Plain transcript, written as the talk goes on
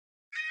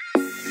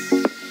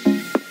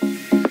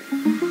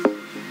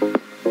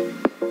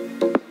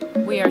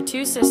We are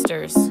two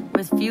sisters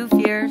with few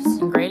fears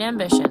and great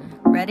ambition,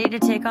 ready to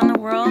take on the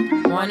world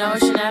one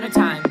ocean at a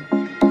time.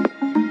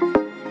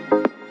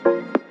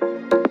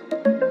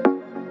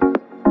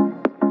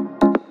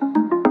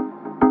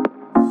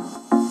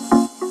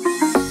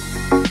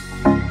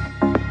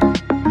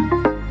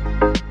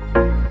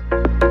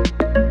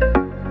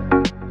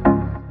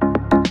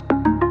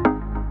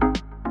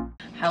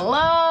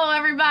 Hello,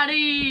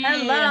 everybody!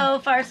 Hello,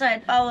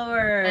 Farside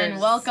followers! And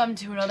welcome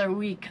to another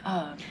week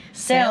of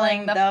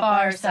Sailing the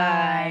Far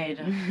Side.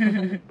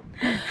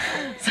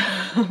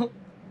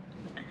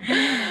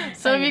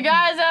 So if you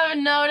guys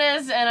haven't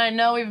noticed, and I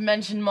know we've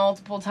mentioned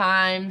multiple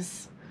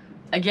times,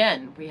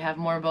 again, we have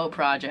more boat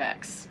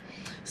projects.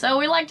 So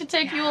we like to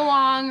take you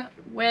along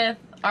with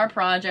our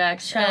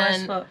projects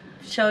and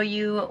show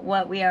you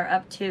what we are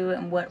up to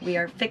and what we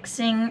are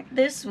fixing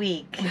this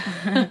week.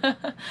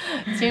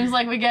 It seems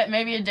like we get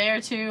maybe a day or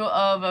two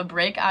of a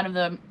break out of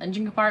the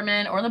engine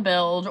compartment or the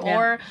bilge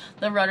or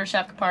the rudder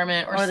shaft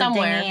compartment or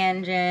somewhere. The dinghy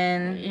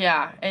engine.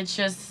 Yeah, it's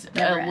just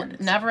a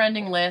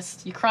never-ending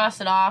list. You cross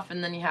it off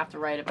and then you have to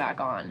write it back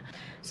on.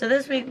 So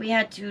this week we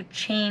had to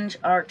change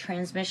our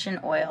transmission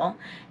oil,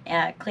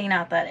 clean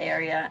out that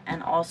area,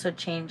 and also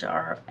change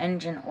our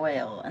engine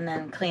oil and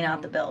then clean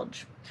out the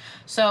bilge.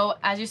 So,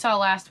 as you saw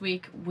last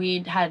week, we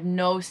had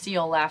no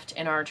seal left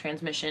in our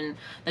transmission,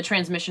 the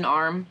transmission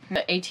arm.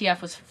 The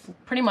ATF was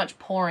pretty much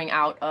pouring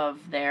out of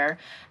there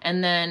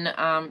and then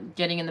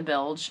getting in the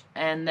bilge.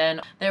 And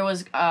then there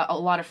was a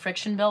lot of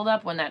friction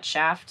buildup when that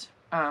shaft,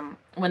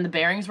 when the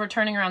bearings were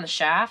turning around the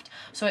shaft.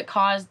 So it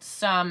caused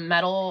some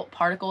metal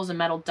particles and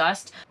metal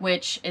dust,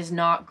 which is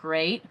not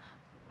great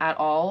at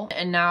all.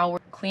 And now we're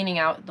cleaning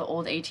out the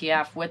old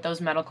ATF with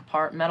those metal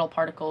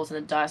particles and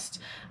the dust.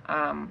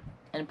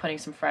 And putting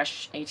some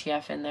fresh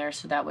ATF in there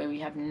so that way we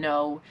have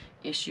no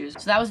issues.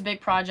 So that was a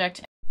big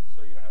project.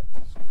 So you have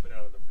to scoop it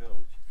out of the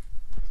bilge.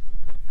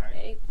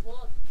 Okay,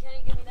 well, can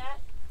you give me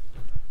that?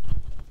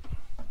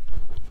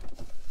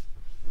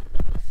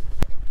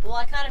 Well,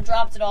 I kind of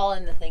dropped it all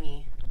in the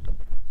thingy.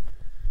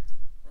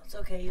 It's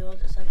okay, you'll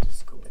just have to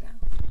scoop it out.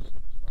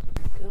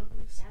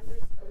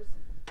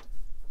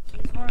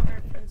 He's more of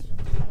our friends from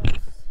the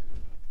house.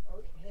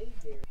 Okay,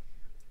 dear.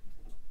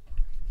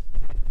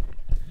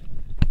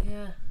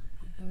 Yeah.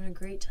 Having a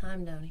great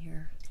time down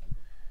here.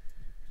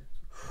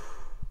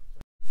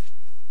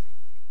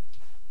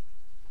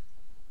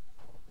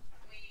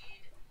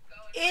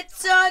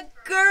 It's a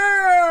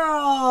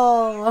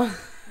girl!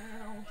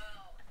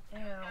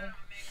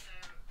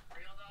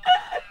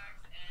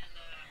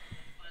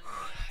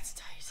 That's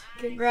tight.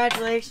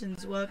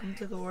 Congratulations, welcome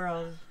to the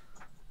world.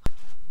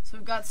 So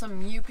we've got some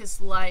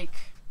mucus-like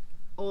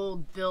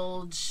old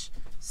bilge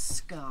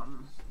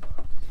scum.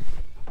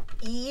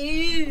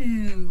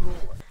 Ew!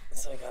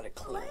 So I gotta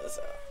clean this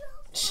up.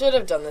 Should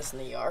have done this in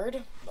the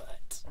yard,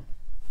 but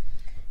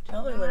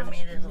Probably would have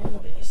made it a little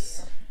bit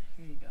easier.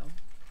 Here you go.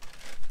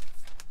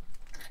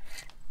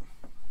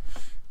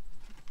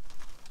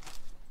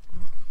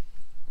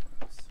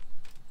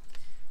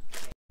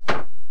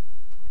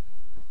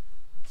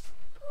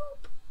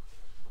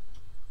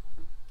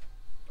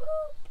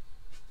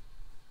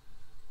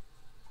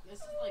 This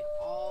is like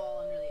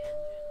all under the engine.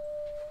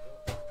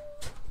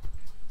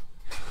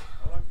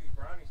 How long do these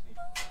brownies need?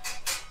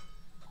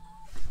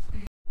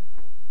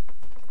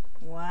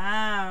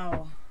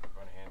 Wow.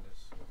 Want to hand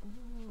this?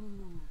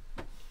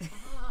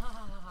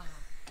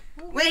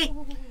 Wait!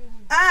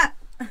 Ah!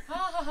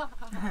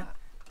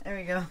 There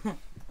we go.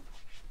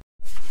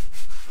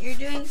 You're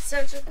doing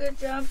such a good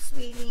job,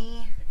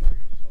 sweetie.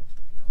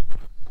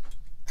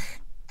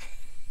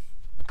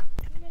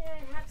 May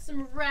I have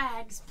some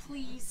rags,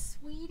 please,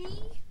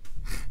 sweetie?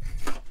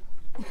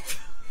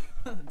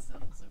 That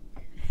sounds so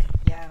weird.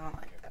 Yeah, I don't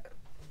like that.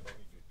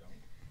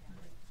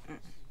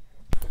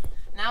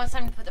 Now it's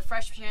time to put the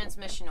fresh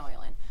transmission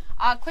oil in.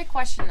 Quick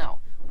question though.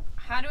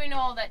 How do we know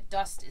all that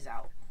dust is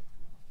out?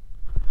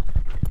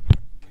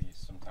 You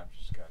sometimes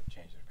just got to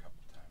change it a couple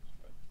of times,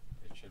 but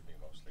it should be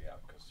mostly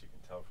out because you can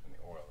tell from the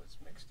oil it's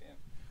mixed in.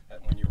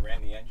 That when you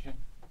ran the engine,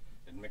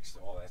 it mixed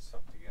all that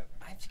stuff together.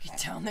 I have to get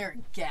down there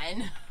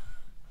again.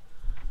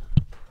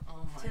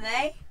 Oh my.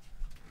 Today?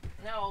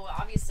 No,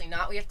 obviously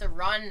not. We have to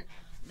run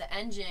the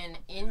engine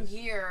in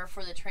here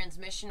for the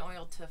transmission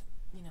oil to,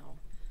 you know,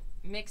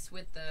 mix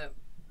with the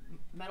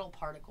metal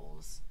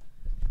particles.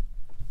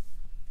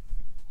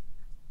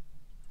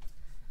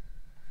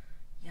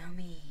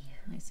 Yummy.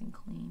 Nice and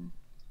clean.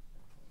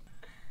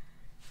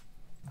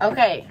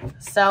 Okay,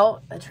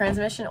 so the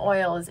transmission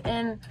oil is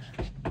in,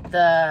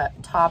 the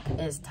top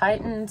is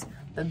tightened,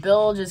 the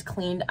bilge is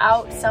cleaned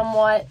out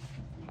somewhat.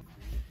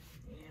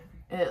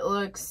 It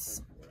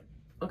looks,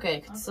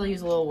 okay, could still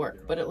use a little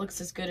work, but it looks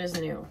as good as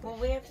new. Well,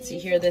 we have to See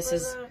here, this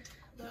is,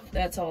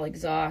 that's all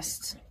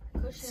exhaust.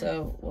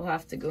 So we'll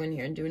have to go in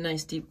here and do a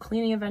nice deep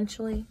cleaning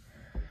eventually.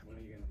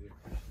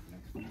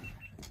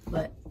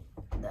 But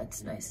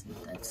that's nice.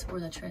 That's where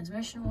the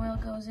transmission oil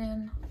goes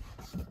in.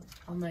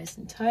 All nice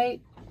and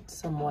tight,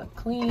 somewhat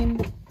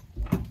clean.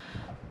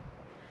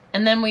 And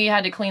And then we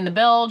had to clean the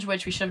bilge,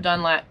 which we should have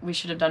done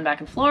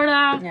back in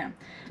Florida. Yeah.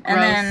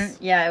 And then,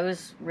 yeah, it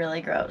was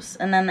really gross.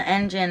 And then the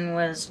engine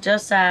was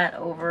just at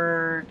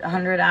over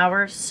 100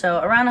 hours. So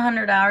around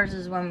 100 hours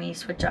is when we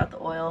switch out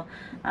the oil,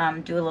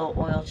 do a little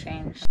oil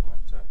change.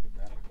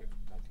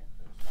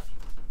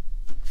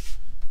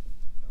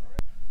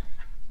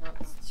 No,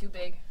 it's too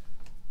big.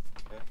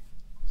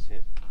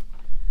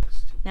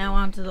 Now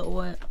onto the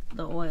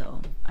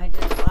oil. I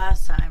did it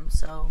last time,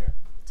 so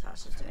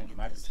Tasha's doing it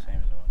this time. Same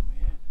as the one we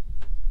had.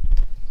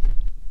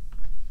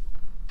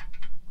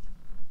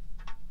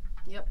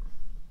 Yep.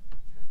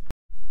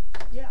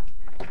 Yeah.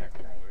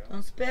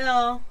 Don't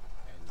spill.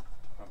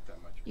 Pump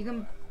that much You oil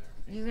can, out of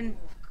there. you can,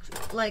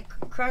 like,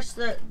 crush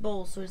the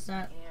bowl so it's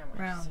not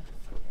round.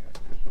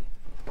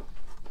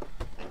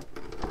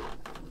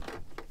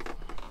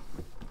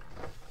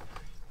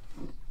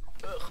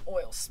 Ugh,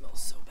 oil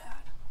smells so bad.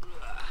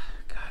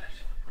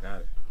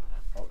 Got it.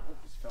 Oh, it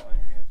just fell on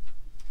your head.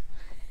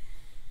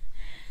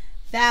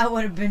 That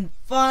would have been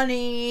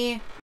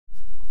funny.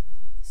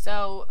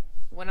 So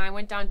when I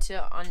went down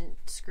to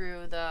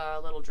unscrew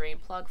the little drain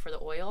plug for the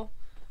oil,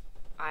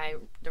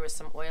 there was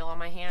some oil on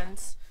my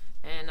hands,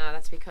 and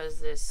that's because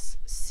this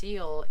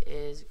seal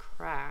is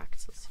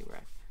cracked. Let's see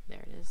there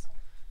it is.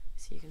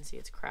 So you can see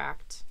it's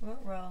cracked.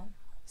 What row?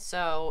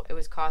 So it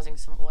was causing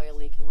some oil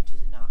leaking, which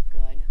is not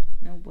good.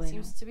 No bueno.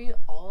 Seems to be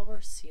all of our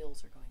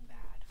seals are going bad.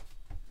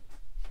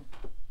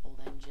 Old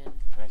engine.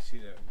 Can I see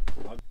the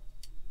plug?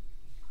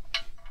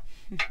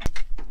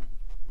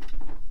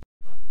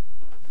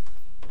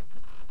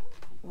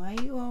 Why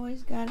you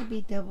always gotta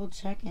be double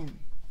checking?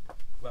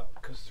 Well,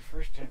 because the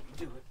first time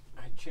you do it,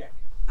 I check.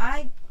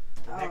 The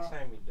Next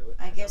time you do it,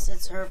 I guess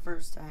it's her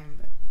first time,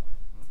 but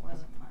it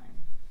wasn't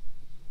mine.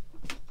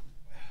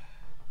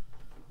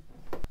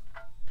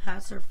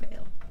 Pass or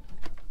fail?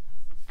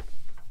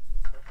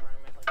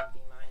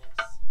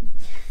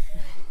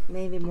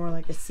 Maybe more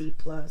like a C+.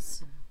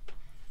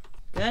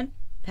 Good?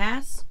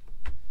 Pass?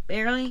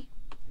 Barely?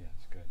 Yeah,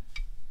 it's good.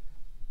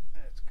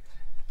 That's good.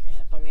 Okay,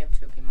 that put me up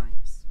to a B-.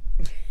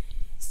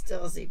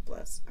 Still a C+.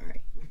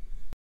 Alright.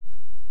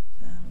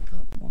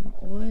 Gotta put more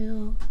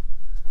oil.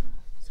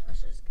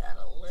 Sasha's got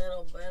a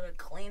little bit of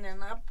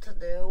cleaning up to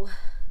do.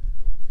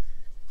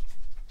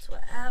 That's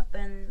what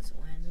happens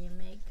when you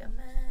make a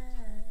mess.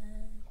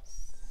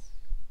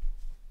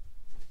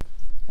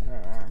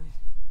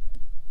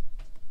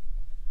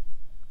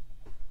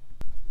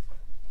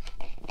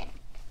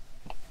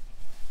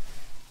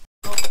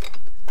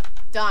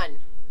 Done.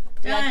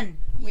 Done.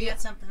 We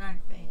got something on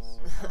your face.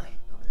 Oh, wait.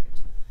 Over there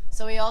too.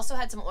 So we also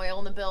had some oil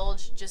in the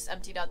bilge, just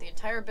emptied out the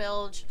entire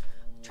bilge,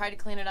 tried to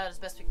clean it out as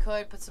best we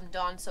could, put some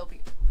Dawn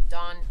soapy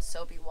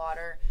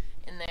water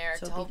in there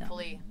to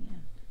hopefully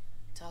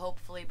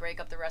break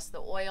up the rest of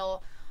the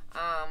oil.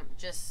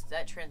 Just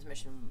that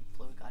transmission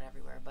fluid got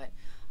everywhere. But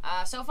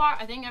so far,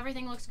 I think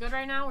everything looks good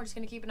right now. We're just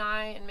going to keep an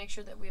eye and make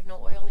sure that we have no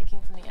oil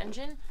leaking from the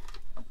engine.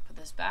 I'll put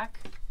this back,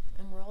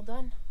 and we're all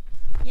done.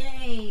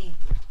 Yay!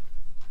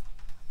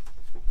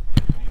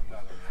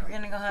 We're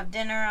gonna go have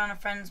dinner on a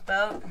friend's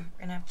boat.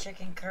 We're gonna have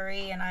chicken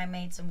curry, and I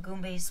made some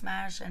goombay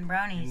smash and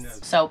brownies.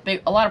 So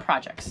a lot of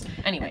projects.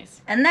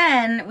 Anyways. And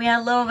then we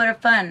had a little bit of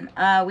fun.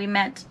 We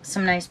met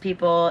some nice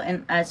people,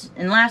 and as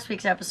in last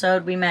week's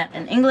episode, we met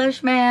an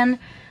Englishman,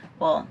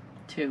 well,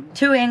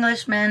 two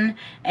Englishmen,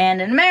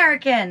 and an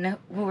American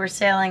who were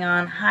sailing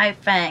on Hai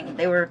Fang.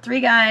 They were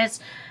three guys,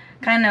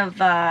 kind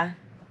of.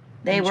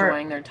 They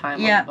enjoying their time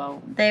on the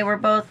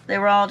boat. They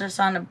were all just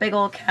on a big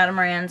old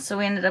catamaran, so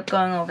we ended up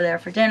going over there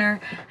for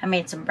dinner. I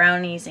made some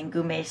brownies and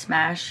goombay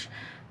smash,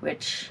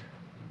 which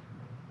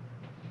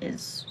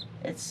it's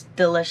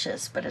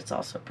delicious, but it's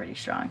also pretty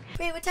strong.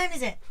 Wait, what time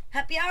is it?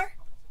 Happy hour?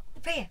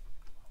 Pay.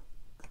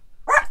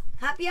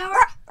 Happy hour?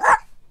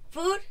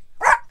 Food?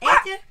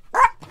 Ate it?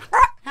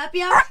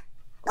 Happy hour?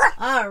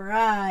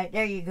 Alright,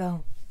 there you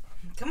go.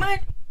 Come on.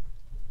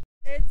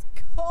 It's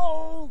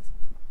cold.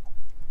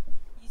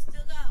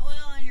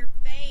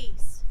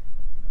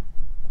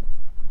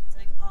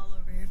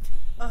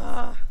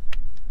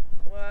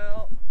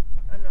 Well,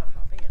 I'm not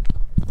hopping in.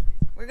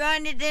 We're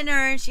going to dinner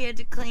and she had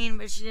to clean,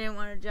 but she didn't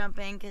want to jump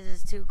in because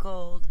it's too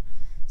cold.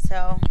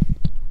 So,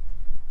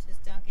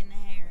 just dunking the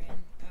hair in.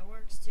 That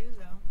works too,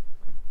 though.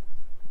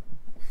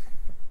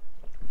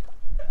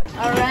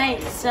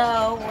 Alright,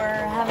 so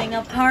we're having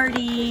a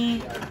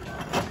party.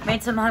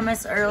 Made some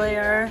hummus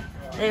earlier.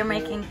 They were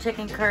making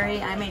chicken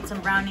curry. I made some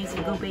brownies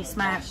and goombay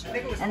smash.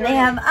 And they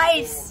have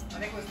ice.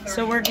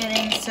 So we're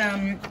getting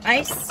some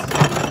ice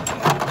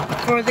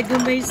for the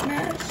goombay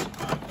smash.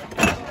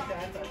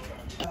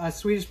 A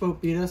Swedish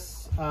boat beat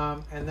us,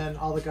 and then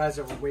all the guys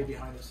that were way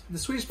behind us. The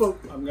Swedish boat,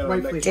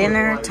 rightfully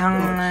dinner so,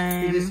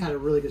 time. They just had a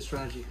really good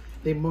strategy.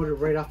 They motored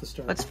right off the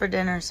start. What's for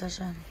dinner,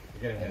 Sasha?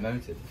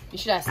 You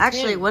should ask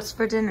Actually, what's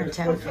for dinner,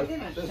 Tim?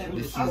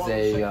 This is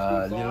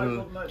a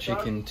little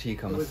chicken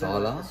tikka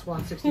masala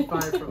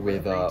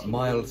with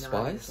mild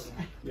spice,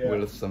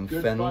 with some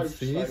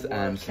fences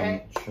and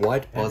some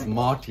white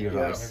basmati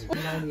rice.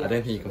 I don't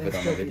think you can put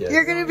on the video.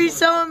 You're gonna be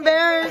so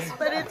embarrassed,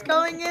 but it's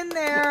going in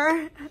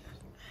there.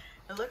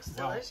 It looks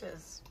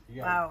delicious.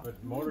 Yeah, Wow.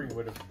 but motoring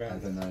would have been. I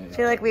don't know. I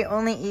feel like we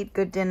only eat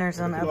good dinners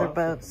on other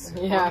boats.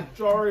 Yeah.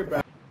 Sorry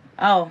about.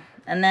 Oh,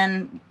 and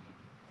then,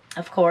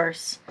 of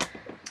course,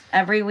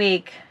 every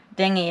week,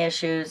 dinghy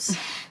issues.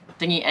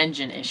 Dinghy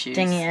engine issues.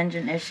 Dinghy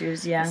engine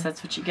issues, yeah. Yes,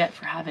 that's what you get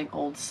for having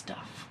old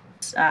stuff.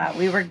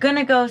 We were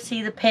gonna go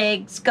see the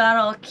pigs, got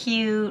all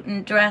cute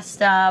and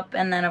dressed up,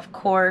 and then of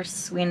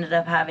course we ended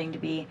up having to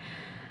be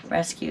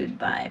rescued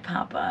by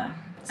Papa.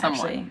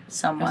 Actually,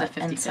 somewhat, It was a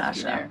 50-50 and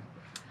Sasha.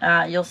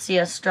 there. You'll see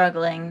us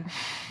struggling,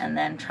 and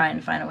then trying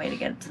to find a way to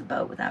get to the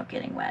boat without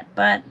getting wet.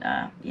 But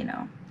you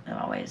know, it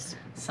always.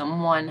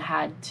 Someone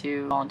had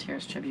to volunteer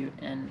as tribute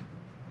and.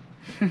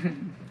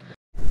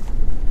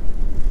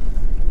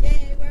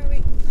 Yay! Where are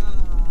we?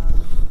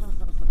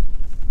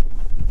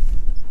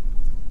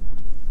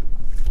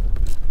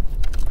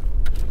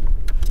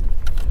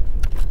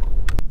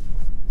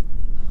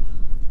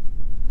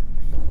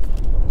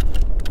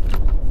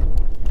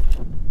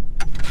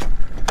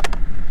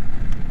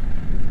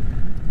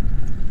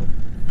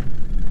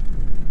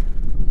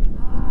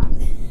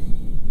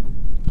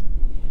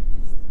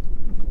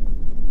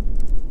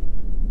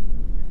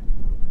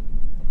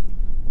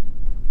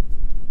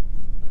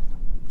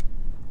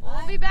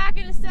 We'll be back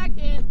in a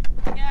second.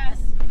 Yes.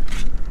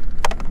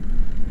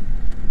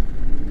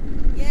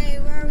 Yay!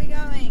 Where are we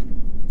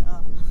going?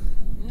 Oh.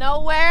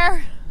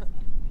 Nowhere.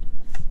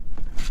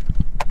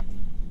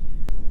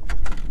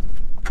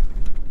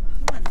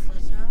 Come on,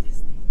 Sasha.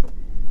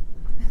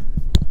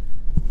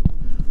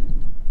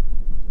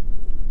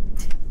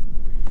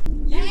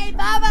 Hey,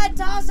 Baba,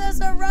 toss us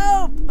a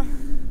rope.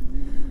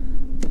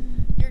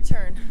 Your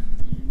turn.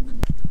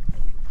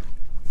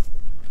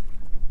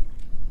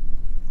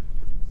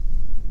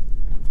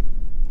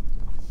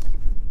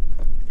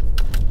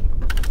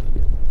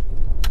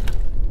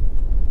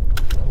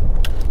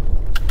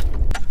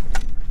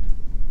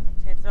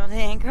 It's on the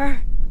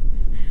anchor.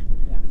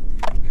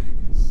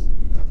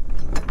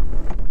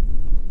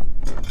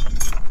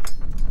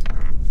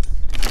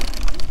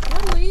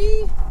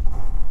 Really?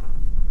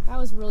 That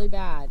was really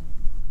bad.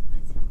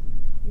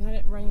 You had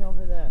it running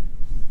over the.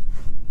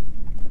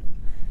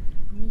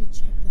 You need to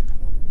check that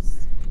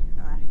first.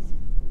 Relax.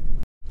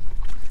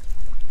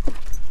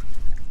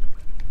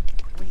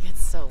 We get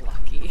so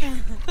lucky.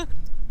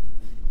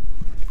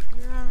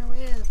 You're on our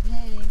way to the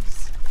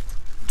pigs.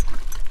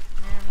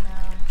 And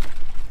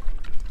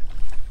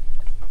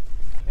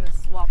I'm gonna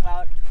swap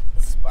out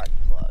the spark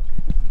plug.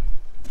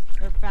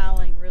 they're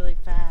fouling really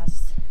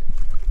fast.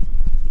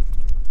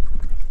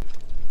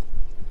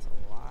 It's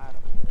a lot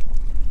of oil.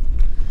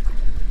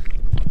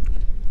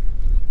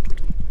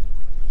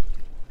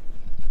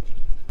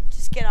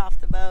 Just get off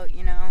the boat,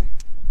 you know.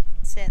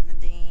 Sit in the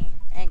dinghy,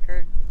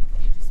 anchored.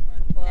 Spark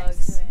Next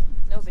plugs. to it.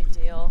 No big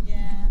deal.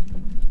 Yeah.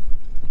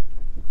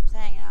 Just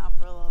hanging out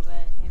for a little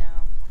bit, you know.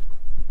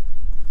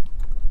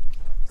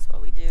 That's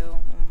what we do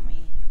when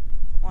we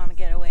want to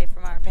get away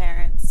from our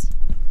parents.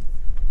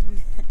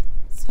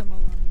 Some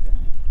alone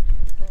time.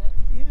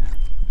 Yeah.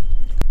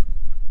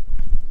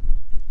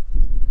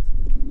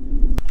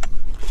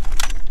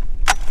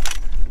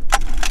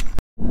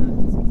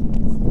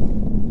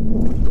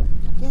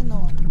 Get in the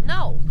water.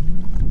 No.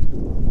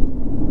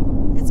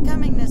 It's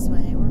coming this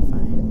way. We're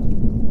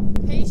fine.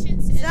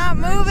 Patience It's is not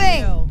virtue.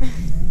 moving.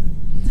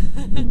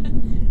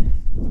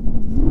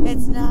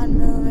 It's not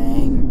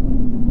moving.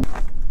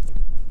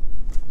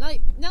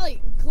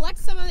 Nelly, collect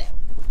some of it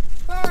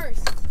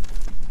first.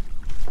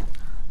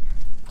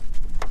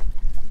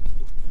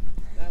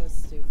 That was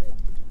stupid.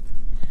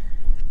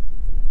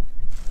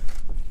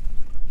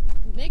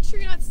 Make sure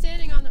you're not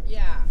standing on the.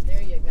 Yeah,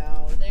 there you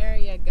go. There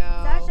you go.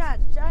 Sasha,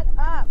 shut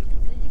up.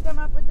 Did you come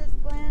up with this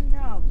plan?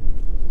 No.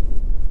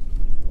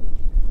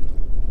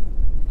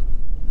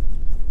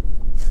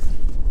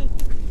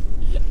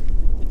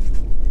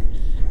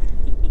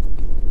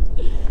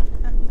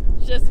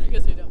 Just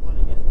because we don't want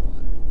to get in the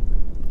water.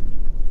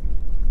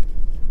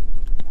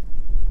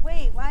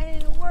 Wait, why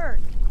didn't it work?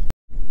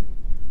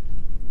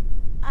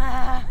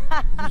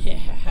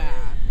 Yeah.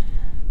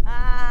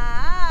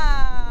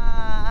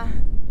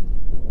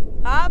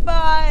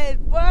 Papa, it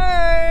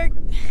worked.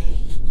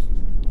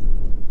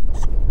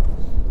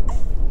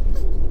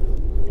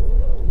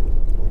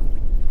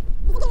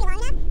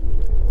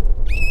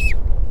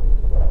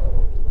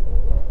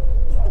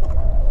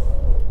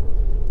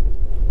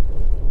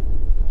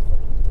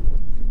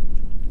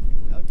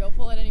 Oh, don't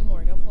pull it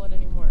anymore. Don't pull it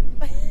anymore.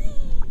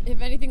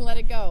 If anything, let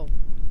it go.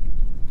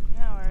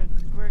 No,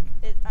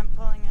 I'm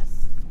pulling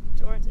us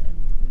towards it.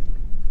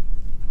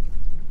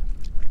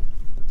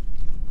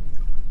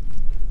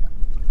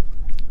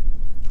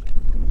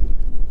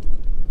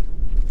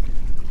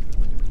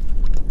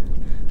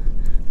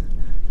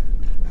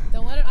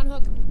 Don't let it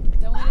unhook.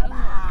 Don't let it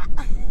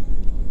unhook.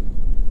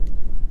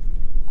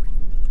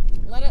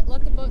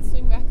 Let the boat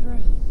swing back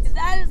around. Is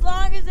that as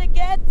long as it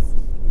gets?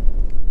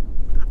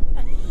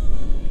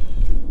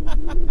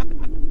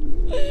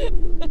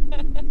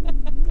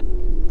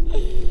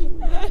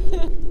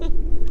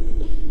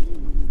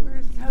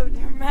 We're so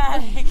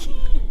dramatic.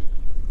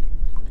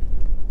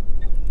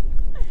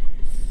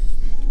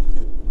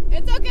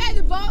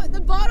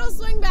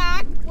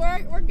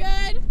 we're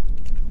good.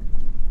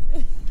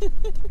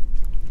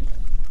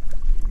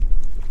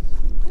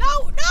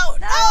 No!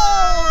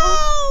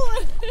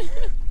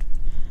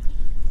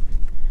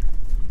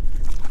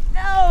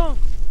 No!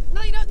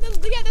 No, you don't.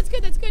 Yeah, that's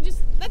good. That's good.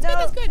 Just that's good.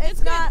 That's good. That's It's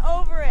good. not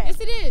over it. Yes,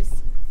 it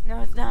is.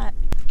 No, it's not.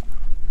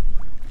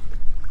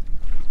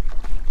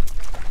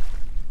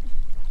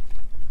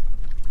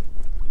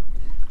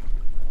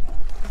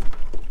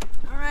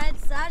 All right,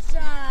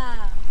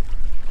 Sasha.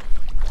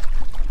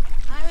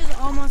 I was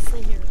almost the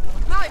hero.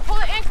 Molly, pull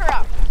the anchor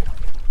up.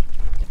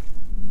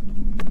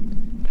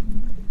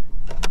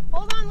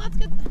 Hold on. Let's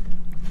get.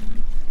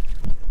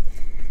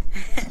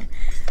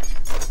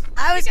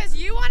 Because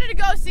you wanted to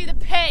go see the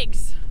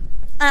pigs.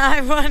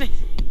 I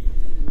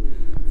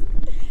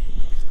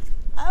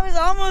was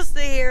almost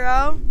the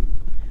hero.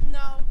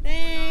 No.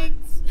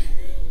 Thanks.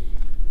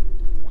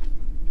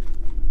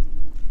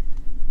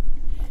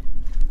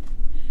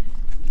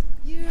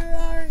 You're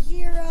our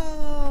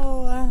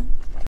hero.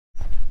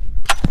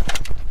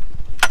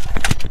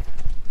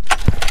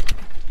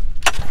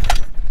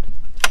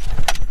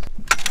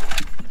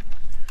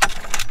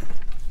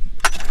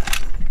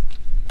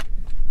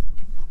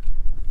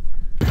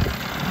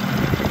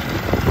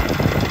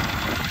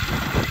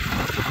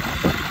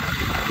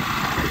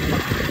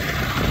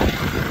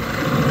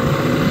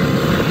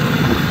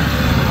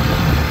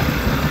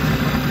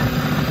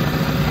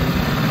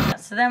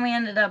 So then we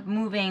ended up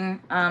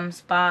moving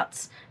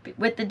spots.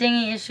 With the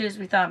dinghy issues,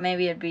 we thought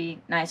maybe it'd be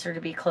nicer to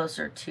be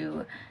closer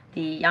to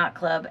the yacht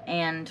club,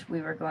 and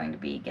we were going to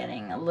be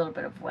getting a little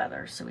bit of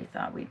weather, so we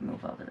thought we'd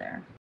move over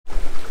there.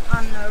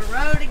 On the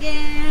road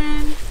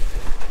again.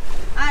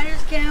 I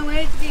just can't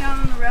wait to be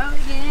on the road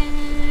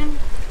again.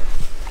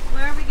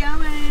 Where are we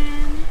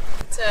going?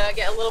 To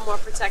get a little more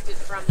protected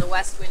from the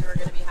west wind we're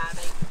going to be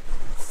having.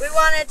 We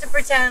wanted to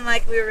pretend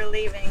like we were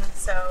leaving,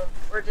 so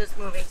we're just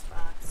moving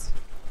spots.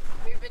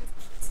 We've been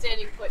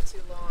standing put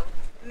too long.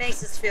 It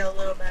makes us feel a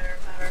little better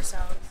about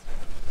ourselves.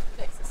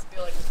 It makes us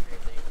feel like we're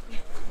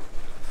cruising.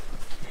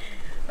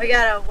 We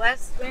got a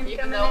west wind Even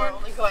coming though we're in.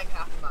 only going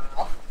half a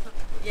mile.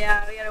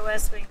 Yeah, we got a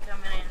west wind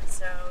coming in,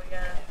 so we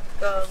gotta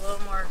go a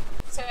little more.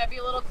 So be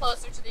a little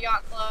closer to the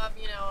yacht club,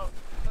 you know,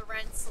 the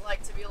rents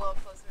like to be a little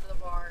closer to the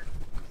bar.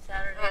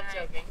 Saturday I'm night.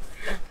 joking.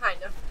 Kind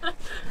of.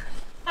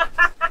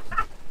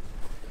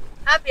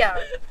 Happy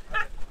hour.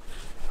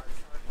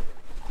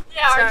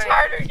 Yeah, our Sorry.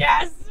 charter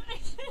guests.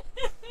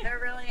 They're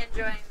really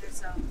enjoying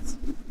themselves.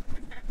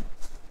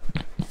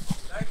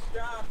 Nice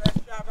job.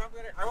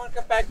 I want to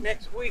come back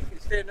next week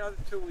and stay another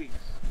 2 weeks.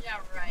 Yeah,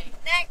 right.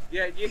 Next.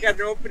 Yeah, you got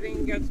an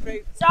opening, you got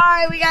space?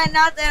 Sorry, we got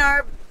nothing.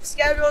 Our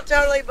schedule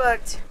totally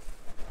booked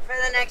for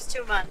the next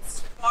 2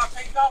 months. Oh,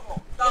 pay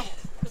double.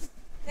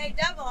 Hey,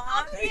 double,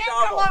 huh? Pay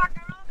double.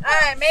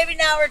 Alright, maybe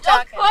now we're You'll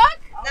talking. cook?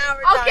 Now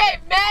we're talking. Okay,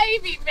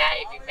 maybe.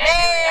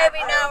 Maybe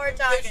now we're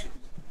talking.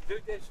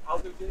 I'll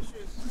do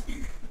dishes.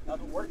 I'll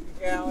do work the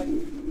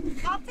galley.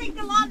 I'll take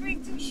the laundry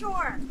to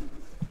shore.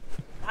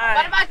 What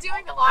Alright. about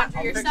doing the laundry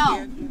I'll fix the yourself?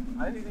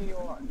 engine. Anything you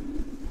want.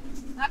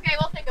 Okay,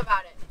 we'll think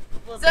about it.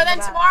 We'll So think then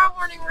about tomorrow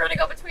morning we're going to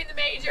go between the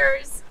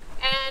majors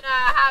and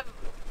have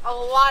a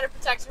lot of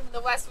protection from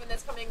the west wind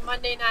that's coming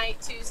Monday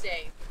night,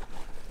 Tuesday.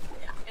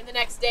 Yeah. And the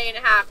next day and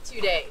a half, 2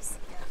 days.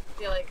 I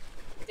feel like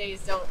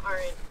days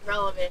aren't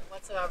relevant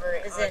whatsoever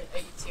Is on it- a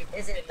YouTube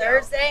Is it video.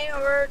 Thursday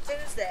or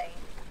Tuesday?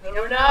 We Who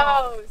don't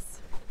know. knows?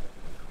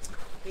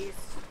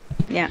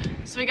 Yeah.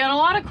 So we got a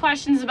lot of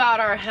questions about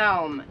our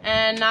helm,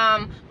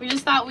 and we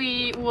just thought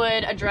we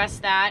would address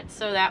that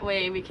so that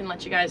way we can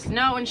let you guys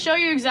know and show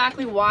you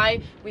exactly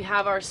why we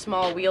have our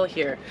small wheel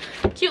here.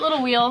 Cute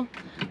little wheel,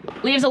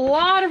 leaves a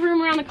lot of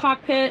room around the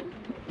cockpit.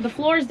 The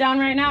floor is down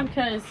right now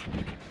because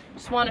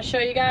just want to show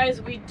you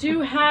guys we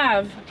do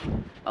have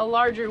a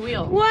larger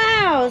wheel.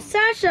 Wow,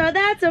 Sasha,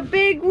 that's a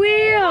big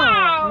wheel.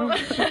 Wow.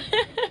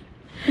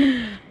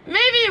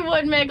 Maybe it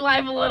would make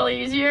life a little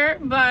easier,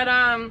 but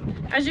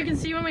as you can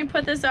see when we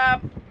put this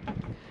up,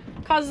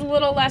 causes a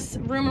little less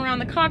room around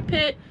the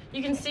cockpit.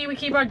 You can see we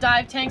keep our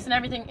dive tanks and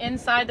everything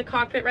inside the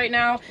cockpit right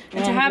now.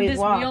 And to have this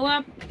wheel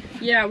up,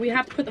 yeah, we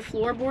have to put the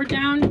floorboard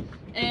down.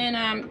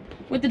 And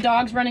with the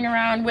dogs running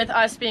around, with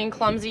us being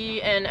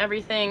clumsy and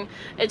everything,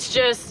 it's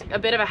just a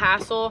bit of a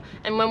hassle.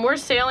 And when we're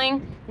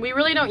sailing, we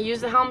really don't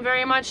use the helm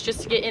very much,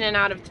 just to get in and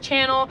out of the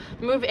channel,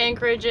 move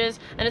anchorages,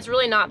 and it's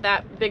really not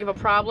that big of a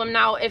problem.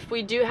 Now, if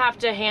we do have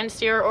to hand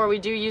steer or we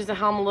do use the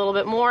helm a little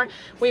bit more,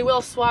 we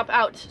will swap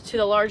out to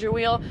the larger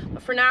wheel.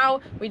 But for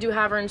now, we do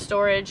have her in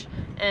storage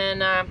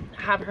and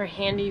have her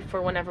handy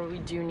for whenever we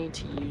do need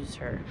to use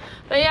her.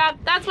 But yeah,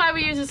 that's why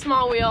we use a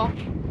small wheel.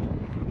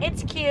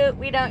 It's cute.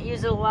 We don't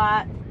use it a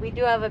lot. We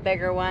do have a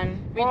bigger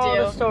one. We Moral of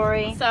do. the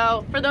story.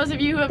 So for those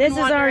of you who have This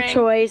been is our wondering,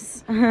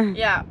 choice.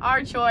 yeah,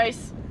 our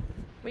choice.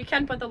 We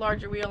can put the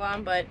larger wheel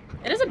on, but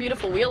it is a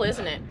beautiful wheel,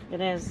 isn't it? It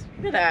is.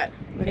 Look at that.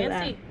 Look at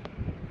Fancy.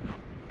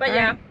 But All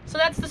yeah, right. so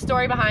that's the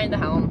story behind the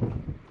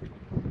helm.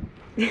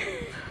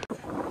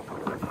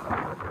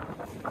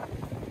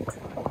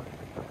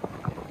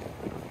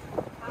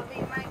 Probably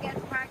you might get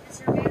to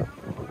practice your man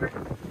overboard.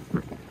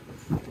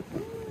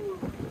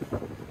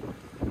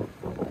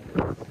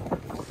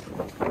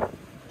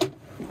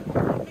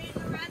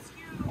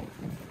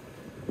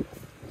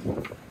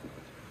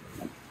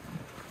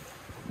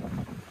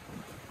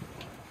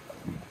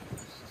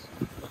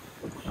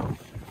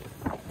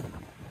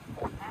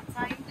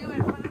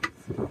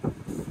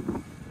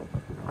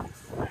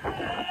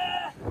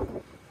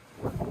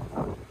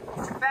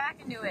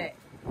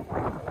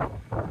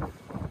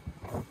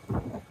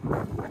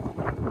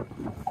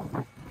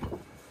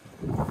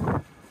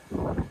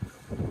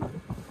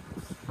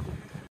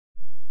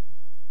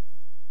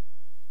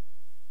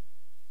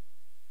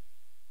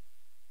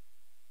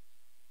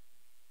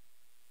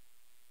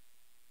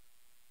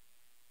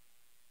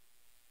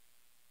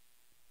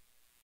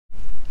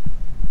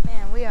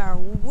 are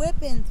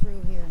whipping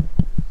through here.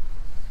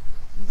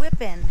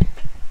 Whipping.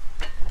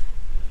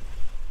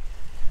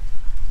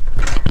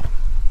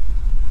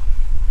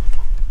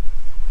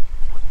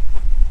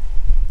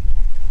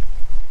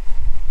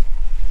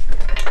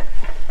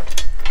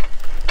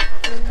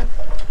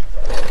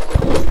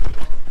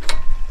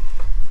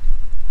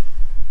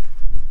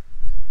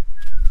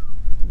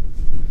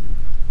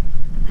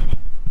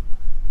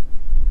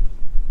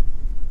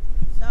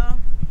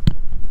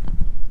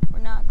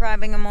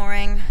 Grabbing a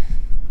mooring.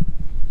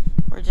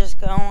 We're just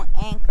going to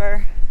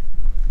anchor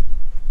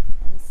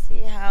and see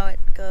how it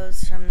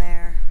goes from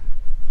there.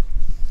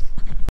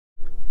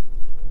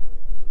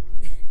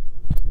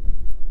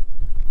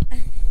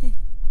 I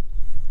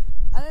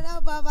don't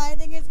know, Bubba. I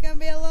think it's going to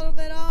be a little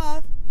bit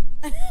off.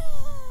 What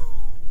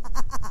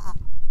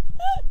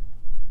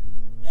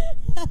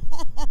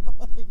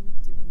are you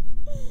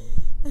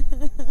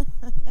doing?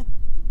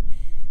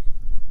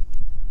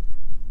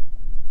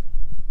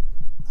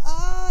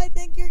 Oh, I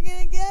think you're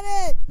gonna get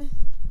it.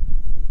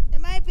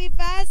 It might be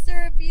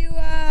faster if you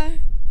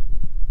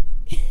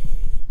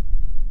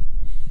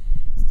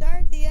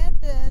start the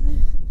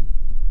engine.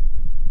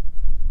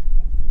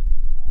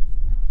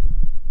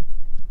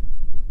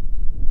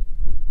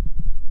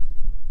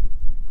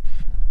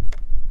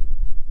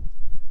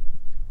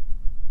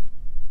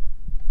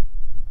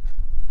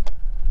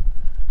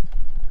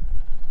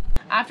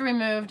 After we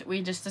moved,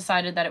 we just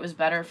decided that it was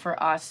better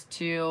for us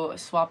to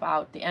swap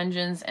out the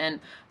engines and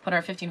put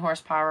our 15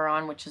 horsepower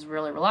on, which is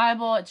really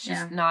reliable. It's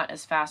just not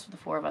as fast with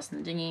the 4 of us in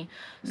the dinghy.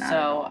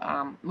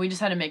 So we just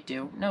had to make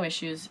do. No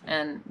issues.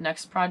 And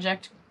next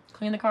project,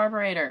 clean the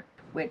carburetor.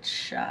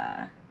 Which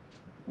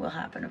will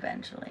happen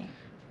eventually.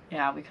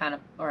 Yeah, we kind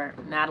of, or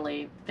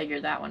Natalie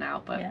figured that one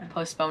out, but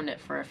postponed it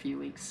for a few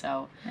weeks,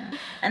 so. Yeah.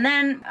 And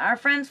then our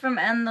friends from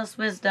Endless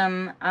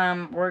Wisdom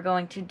were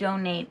going to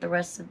donate the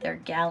rest of their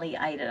galley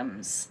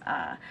items.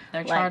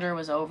 Their charter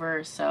was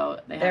over, so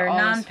they had they're all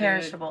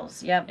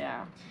non-perishables. Yep.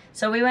 Yeah.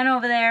 So we went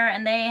over there,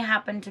 and they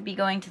happened to be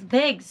going to the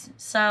pigs.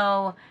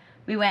 So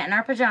we went in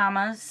our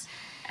pajamas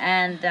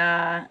and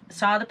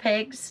saw the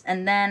pigs,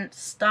 and then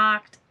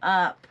stocked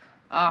up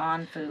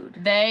on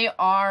food. They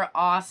are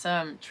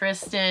awesome.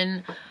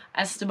 Tristan,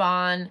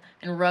 Esteban,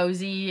 and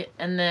Rosie,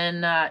 and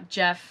then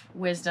Jeff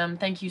Wisdom.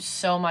 Thank you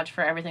so much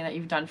for everything that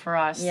you've done for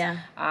us. Yeah.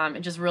 It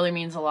just really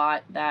means a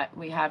lot that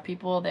we have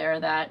people there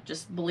that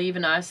just believe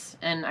in us,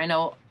 and I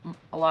know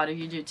a lot of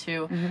you do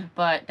too,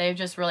 but they've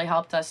just really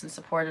helped us and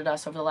supported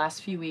us over the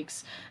last few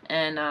weeks,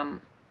 and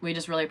we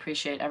just really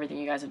appreciate everything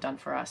you guys have done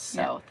for us.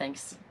 So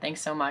thanks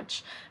so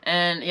much.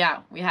 And yeah,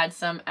 we had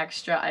some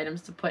extra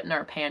items to put in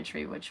our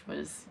pantry, which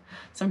was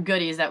some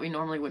goodies that we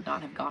normally would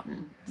not have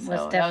gotten.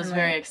 So that was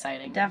very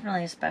exciting.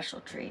 Definitely a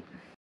special treat.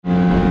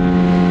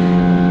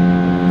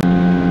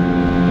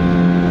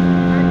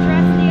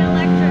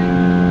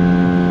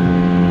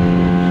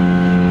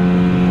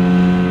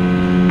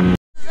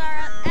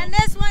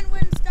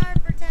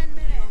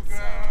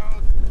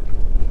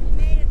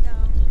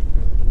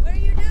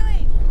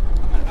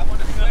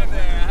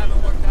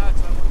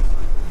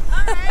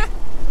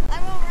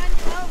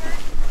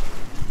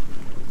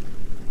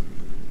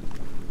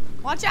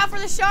 Watch out for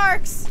the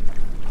sharks!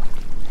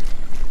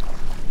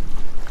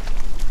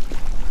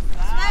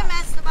 Swim,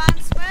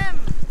 Esteban, swim!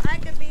 I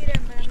could beat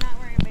him, but I'm not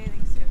wearing a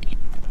bathing suit.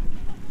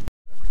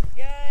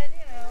 Good,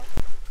 you know.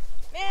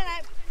 Man,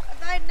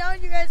 if I'd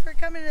known you guys were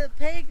coming to the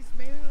pigs,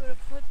 maybe we would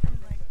have put some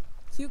like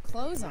cute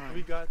clothes on.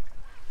 We got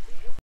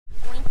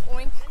Oink,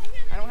 oink.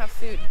 I don't have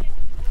food.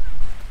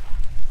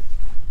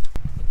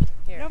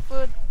 Here. no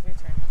food. Your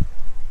turn.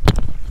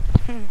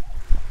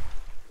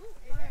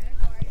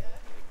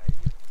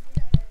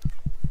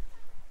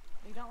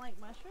 You don't like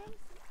mushrooms?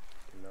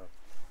 no.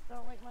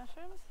 Don't like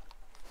mushrooms?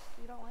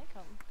 You don't like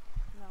them?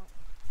 No.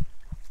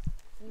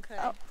 Okay.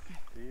 Oh.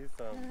 These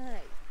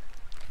Alright.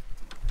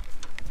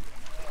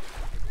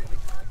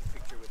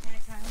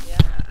 Yeah.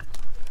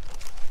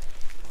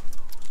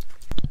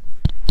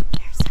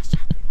 Here, Sasha.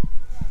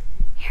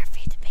 Here,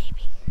 feed the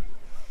baby.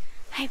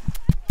 Hi.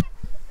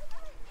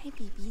 Hi,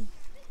 baby.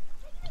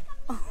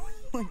 Oh,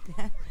 what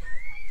that?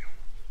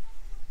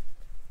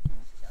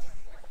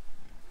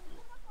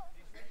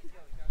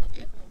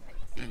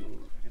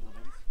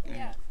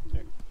 Yeah.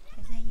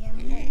 Is that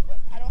yummy?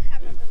 I don't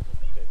have nothing.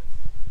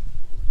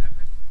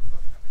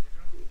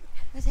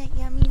 Was that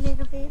yummy,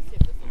 little baby?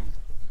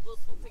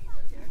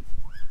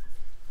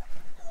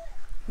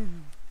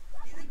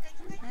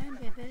 Hi,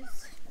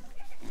 babies.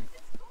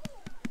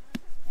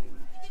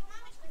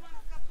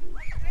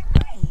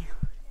 Hi.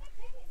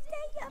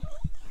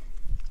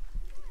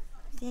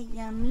 Is that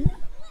yummy?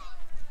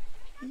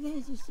 You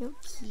guys are so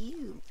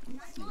cute.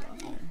 Yes, you are.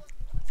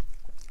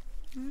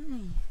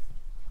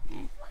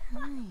 Hi.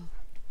 Hi.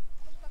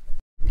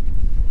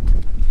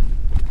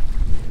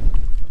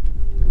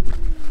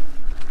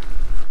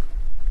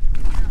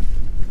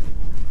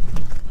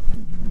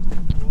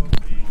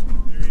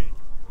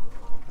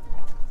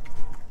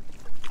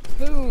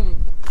 Boom.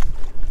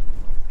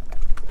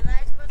 Was I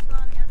supposed to go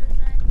on the other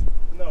side?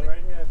 No,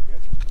 right here is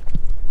good.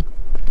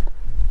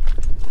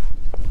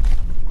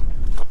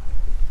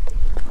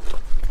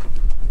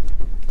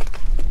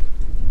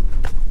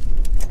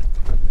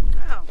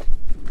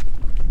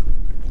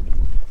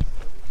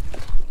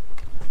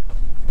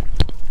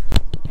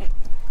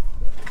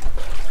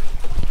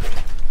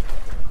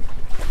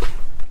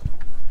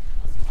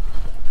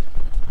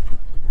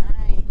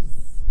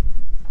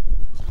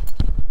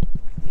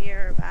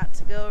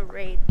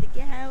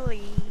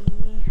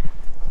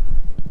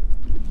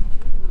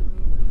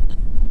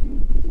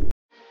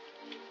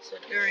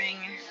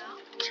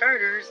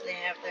 stores, they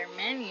have their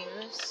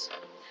menus,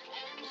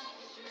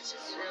 which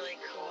is really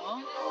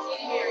cool.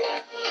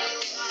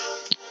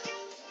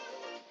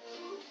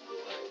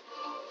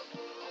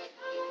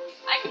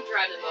 I could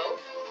drive the boat.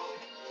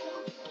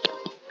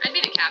 I'd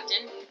be the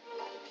captain.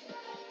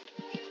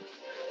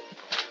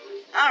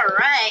 All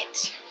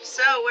right,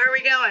 so where are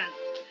we going?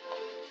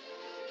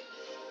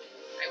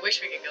 I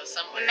wish we could go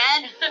somewhere.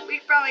 Med? We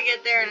could probably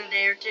get there in a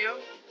day or two.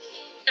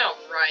 Oh,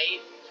 right.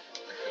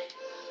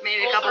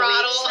 Maybe Full a couple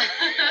throttle. weeks.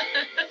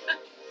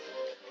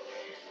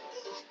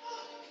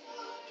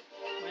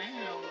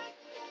 Wow.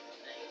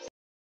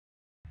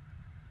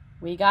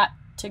 We got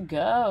to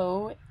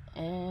go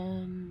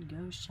and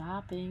go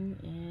shopping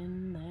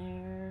in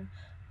their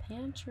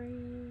pantry.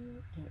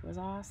 It was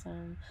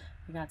awesome.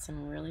 We got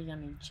some really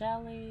yummy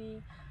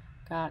jelly,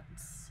 got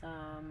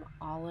some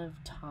olive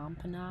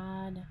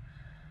tamponade,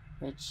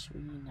 which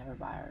we never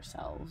buy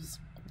ourselves.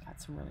 Got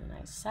some really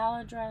nice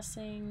salad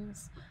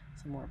dressings,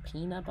 some more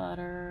peanut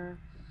butter,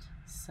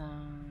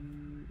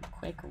 some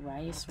quick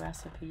rice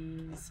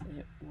recipes.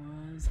 It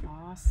was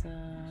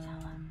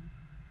awesome.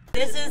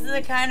 This is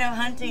the kind of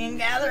hunting and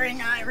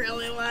gathering I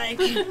really like.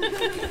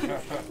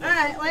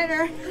 Alright,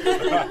 later.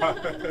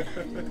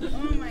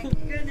 Oh my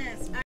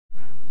goodness.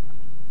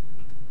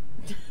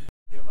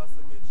 Give us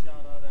a good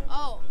shout out.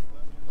 Oh,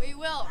 we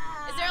will.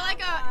 Is there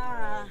like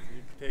a...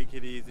 Take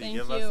it easy. Thank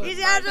Give you. us a These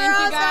guys are Thank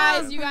you awesome.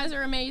 guys. You guys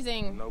are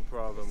amazing. No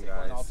problem,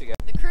 guys. The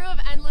crew of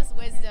Endless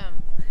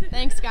Wisdom.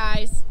 Thanks,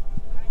 guys.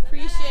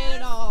 Appreciate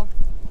it all.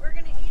 We're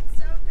gonna eat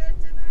so good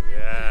tonight.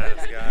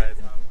 Yes, guys.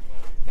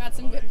 Got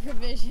some good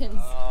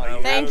provisions.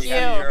 Thank We'll you. See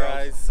you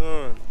guys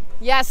soon.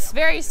 Yes,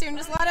 very soon.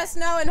 Just let us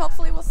know, and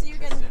hopefully we'll see you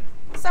again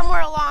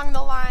somewhere along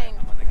the line.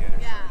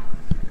 Yeah.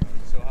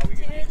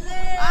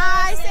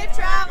 Bye. Safe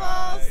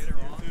travels. You too.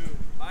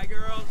 Bye,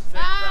 girls. Safe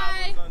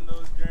Bye. travels on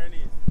those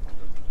journeys.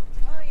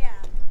 Oh yeah.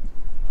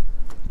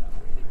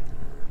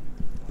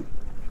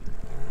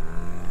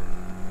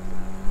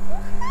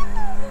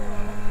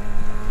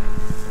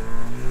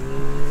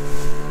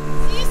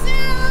 See you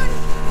soon.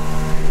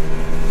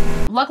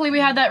 Luckily we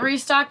had that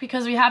restock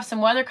because we have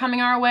some weather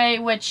coming our way,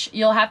 which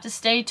you'll have to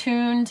stay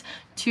tuned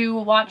to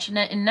watch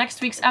in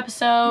next week's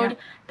episode. Yeah.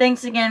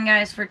 Thanks again,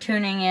 guys, for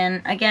tuning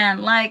in.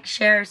 Again, like,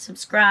 share,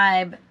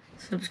 subscribe.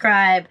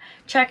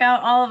 Check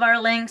out all of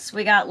our links.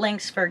 We got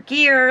links for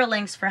gear,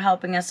 links for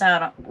helping us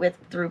out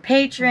through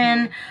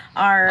Patron,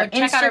 our Instagram.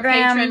 Check out our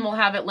Patron. We'll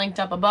have it linked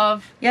up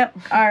above. Yep,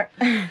 our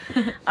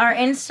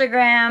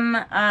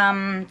Instagram,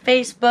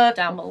 Facebook,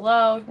 Down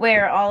below.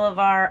 where all of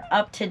our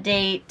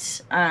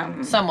up-to-date,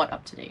 Somewhat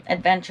up to date.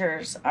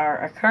 adventures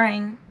are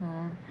occurring.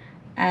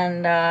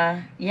 And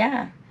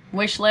yeah.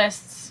 Wish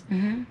lists.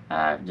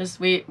 Just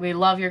we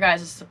love your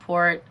guys'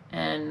 support,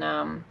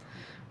 and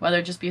whether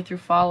it just be through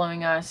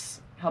following us,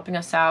 helping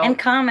us out, And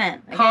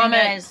comment. Again,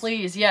 comment, guys,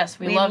 please. Yes,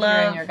 we we love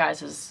hearing love- your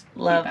guys'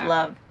 Love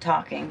feedback.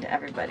 talking to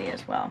everybody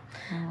as well.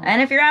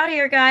 And if you're out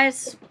here,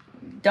 guys,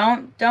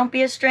 don't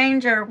be a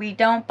stranger. We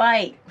don't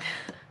bite.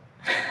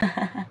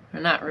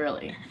 Not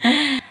really.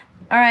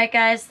 All right,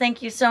 guys.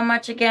 Thank you so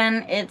much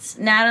again. It's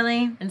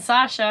Natalie And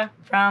Sasha,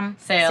 from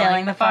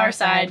Sailing the Far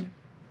Side.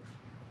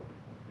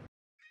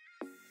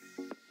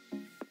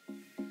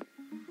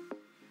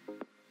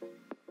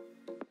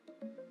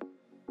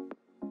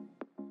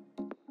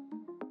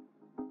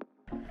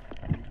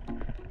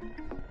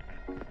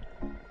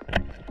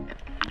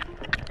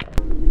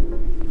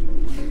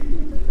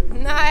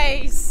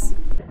 Nice.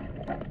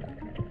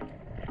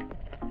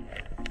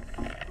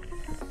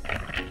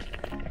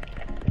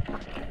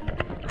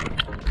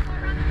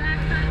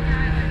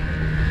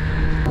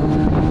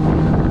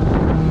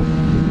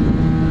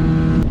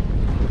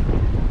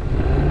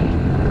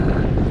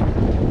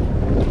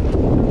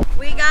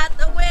 We got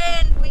the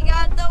wind, we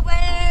got the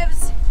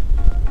waves,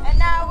 and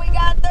now we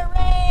got the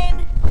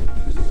rain.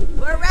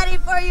 We're ready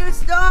for you,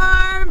 storm.